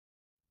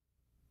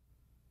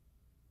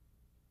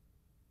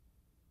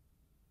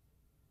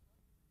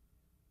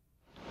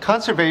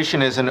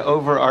Conservation is an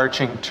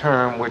overarching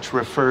term which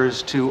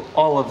refers to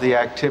all of the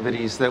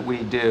activities that we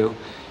do,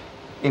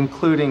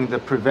 including the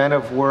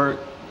preventive work,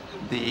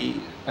 the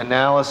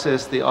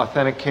analysis, the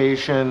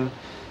authentication,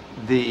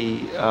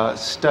 the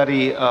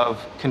study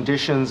of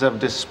conditions of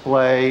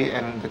display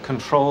and the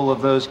control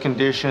of those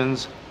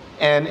conditions,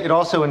 and it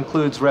also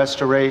includes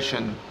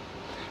restoration.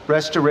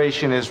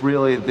 Restoration is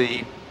really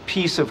the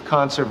piece of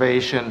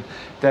conservation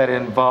that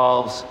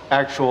involves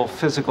actual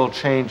physical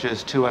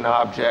changes to an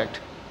object.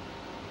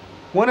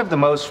 One of the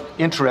most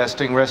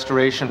interesting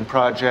restoration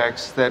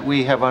projects that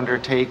we have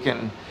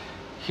undertaken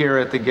here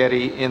at the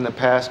Getty in the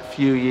past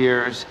few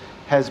years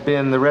has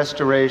been the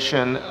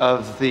restoration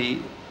of the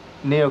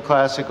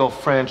neoclassical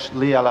French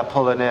lit à la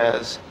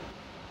polonaise.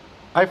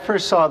 I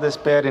first saw this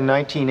bed in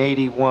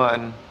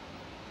 1981,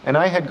 and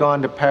I had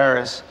gone to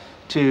Paris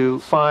to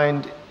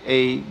find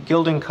a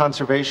gilding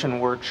conservation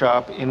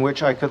workshop in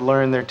which I could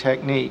learn their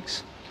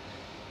techniques.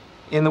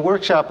 In the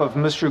workshop of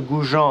Monsieur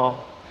Goujon,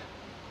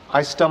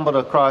 I stumbled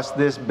across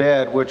this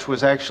bed, which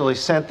was actually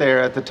sent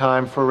there at the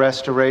time for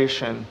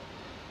restoration.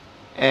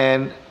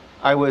 And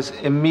I was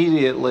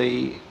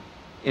immediately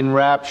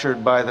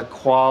enraptured by the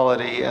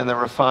quality and the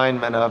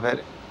refinement of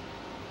it.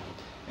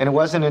 And it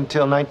wasn't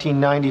until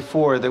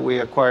 1994 that we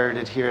acquired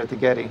it here at the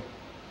Getty.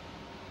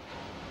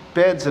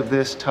 Beds of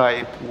this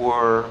type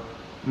were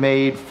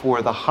made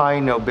for the high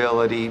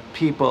nobility,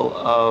 people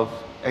of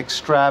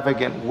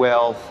extravagant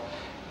wealth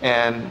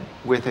and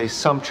with a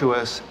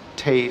sumptuous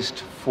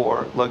taste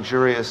for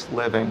luxurious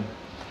living.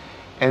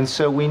 And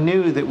so we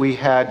knew that we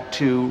had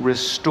to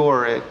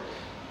restore it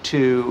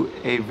to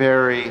a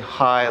very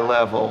high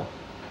level.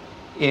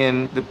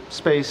 In the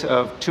space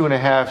of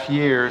 2.5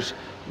 years,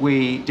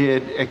 we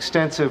did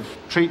extensive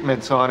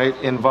treatments on it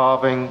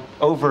involving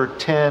over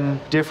 10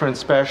 different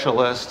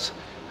specialists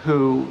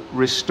who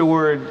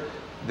restored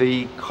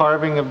the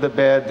carving of the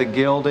bed, the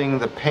gilding,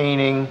 the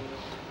painting,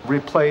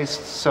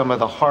 replaced some of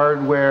the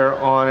hardware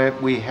on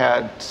it. We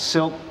had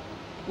silk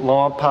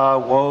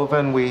lampas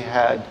woven, we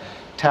had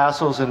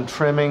tassels and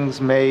trimmings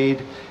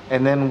made,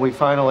 and then we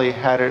finally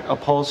had it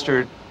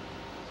upholstered.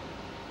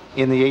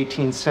 In the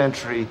 18th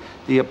century,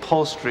 the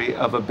upholstery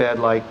of a bed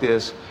like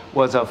this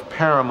was of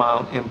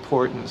paramount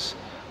importance.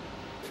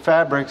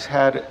 Fabrics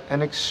had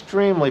an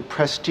extremely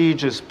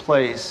prestigious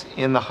place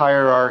in the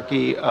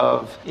hierarchy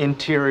of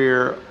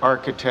interior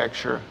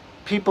architecture.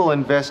 People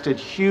invested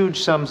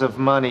huge sums of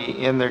money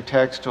in their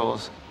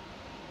textiles.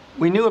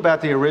 We knew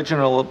about the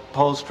original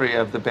upholstery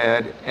of the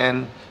bed,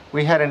 and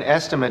we had an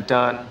estimate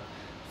done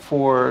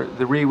for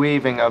the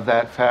reweaving of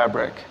that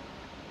fabric.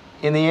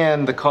 In the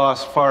end, the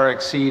cost far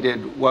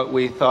exceeded what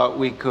we thought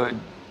we could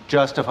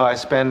justify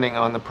spending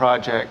on the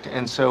project,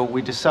 and so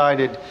we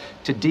decided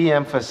to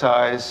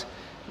de-emphasize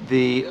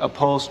the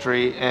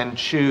upholstery and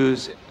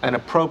choose an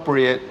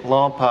appropriate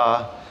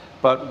lampas,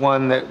 but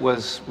one that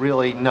was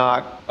really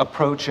not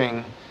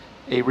approaching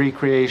a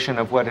recreation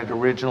of what had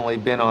originally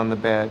been on the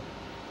bed.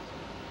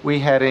 We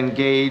had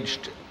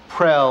engaged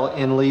Prel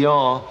in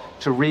Lyon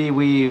to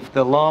reweave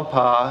the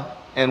lampas,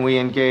 and we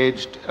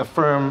engaged a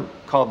firm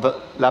called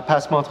La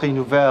Passementerie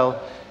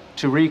Nouvelle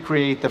to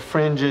recreate the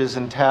fringes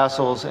and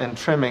tassels and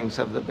trimmings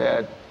of the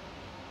bed.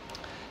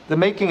 The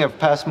making of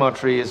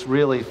passementerie is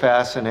really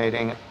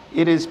fascinating.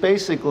 It is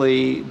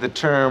basically the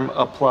term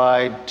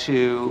applied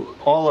to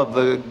all of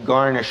the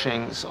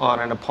garnishings on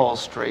an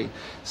upholstery,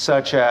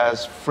 such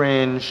as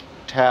fringe,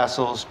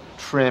 tassels,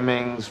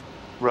 trimmings,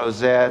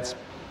 rosettes,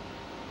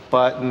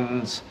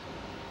 buttons.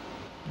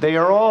 They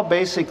are all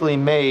basically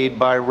made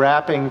by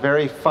wrapping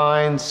very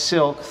fine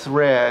silk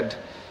thread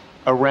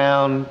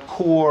around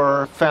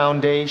core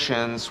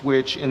foundations,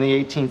 which in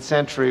the 18th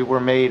century were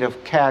made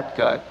of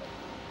catgut.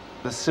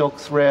 The silk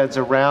threads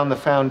around the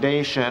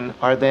foundation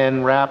are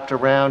then wrapped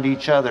around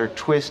each other,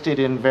 twisted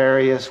in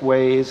various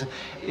ways.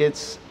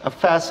 It's a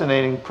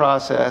fascinating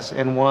process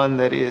and one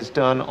that is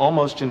done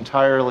almost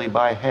entirely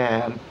by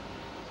hand.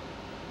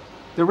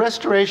 The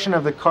restoration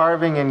of the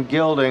carving and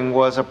gilding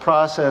was a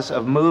process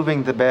of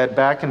moving the bed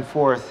back and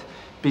forth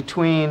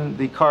between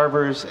the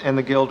carvers and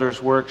the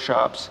gilders'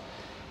 workshops.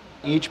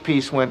 Each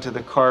piece went to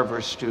the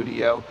carver's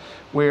studio,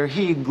 where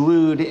he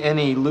glued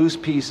any loose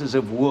pieces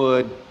of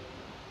wood,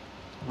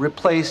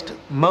 replaced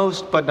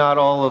most but not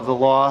all of the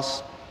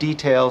lost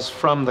details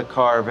from the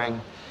carving,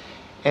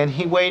 and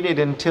he waited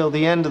until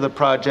the end of the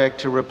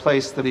project to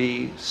replace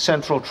the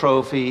central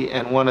trophy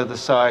and one of the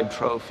side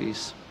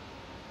trophies.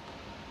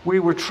 We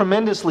were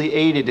tremendously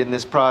aided in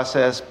this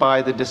process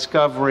by the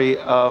discovery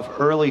of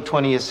early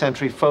 20th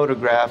century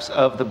photographs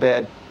of the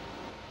bed.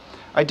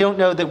 I don't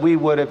know that we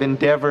would have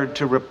endeavored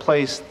to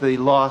replace the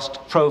lost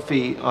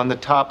trophy on the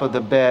top of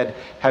the bed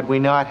had we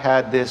not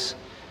had this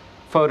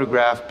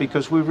photograph,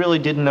 because we really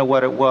didn't know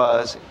what it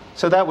was.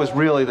 So that was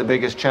really the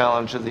biggest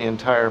challenge of the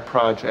entire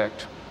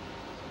project.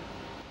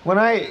 When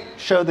I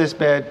show this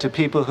bed to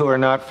people who are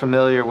not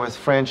familiar with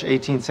French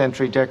 18th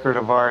century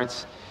decorative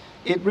arts,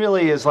 it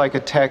really is like a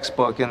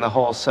textbook in the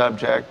whole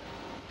subject.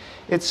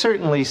 It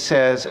certainly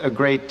says a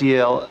great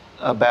deal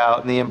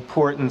about the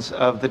importance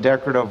of the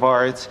decorative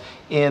arts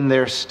in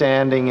their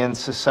standing in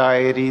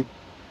society.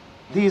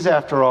 These,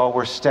 after all,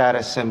 were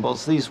status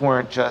symbols. These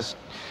weren't just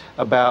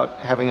about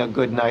having a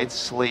good night's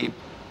sleep.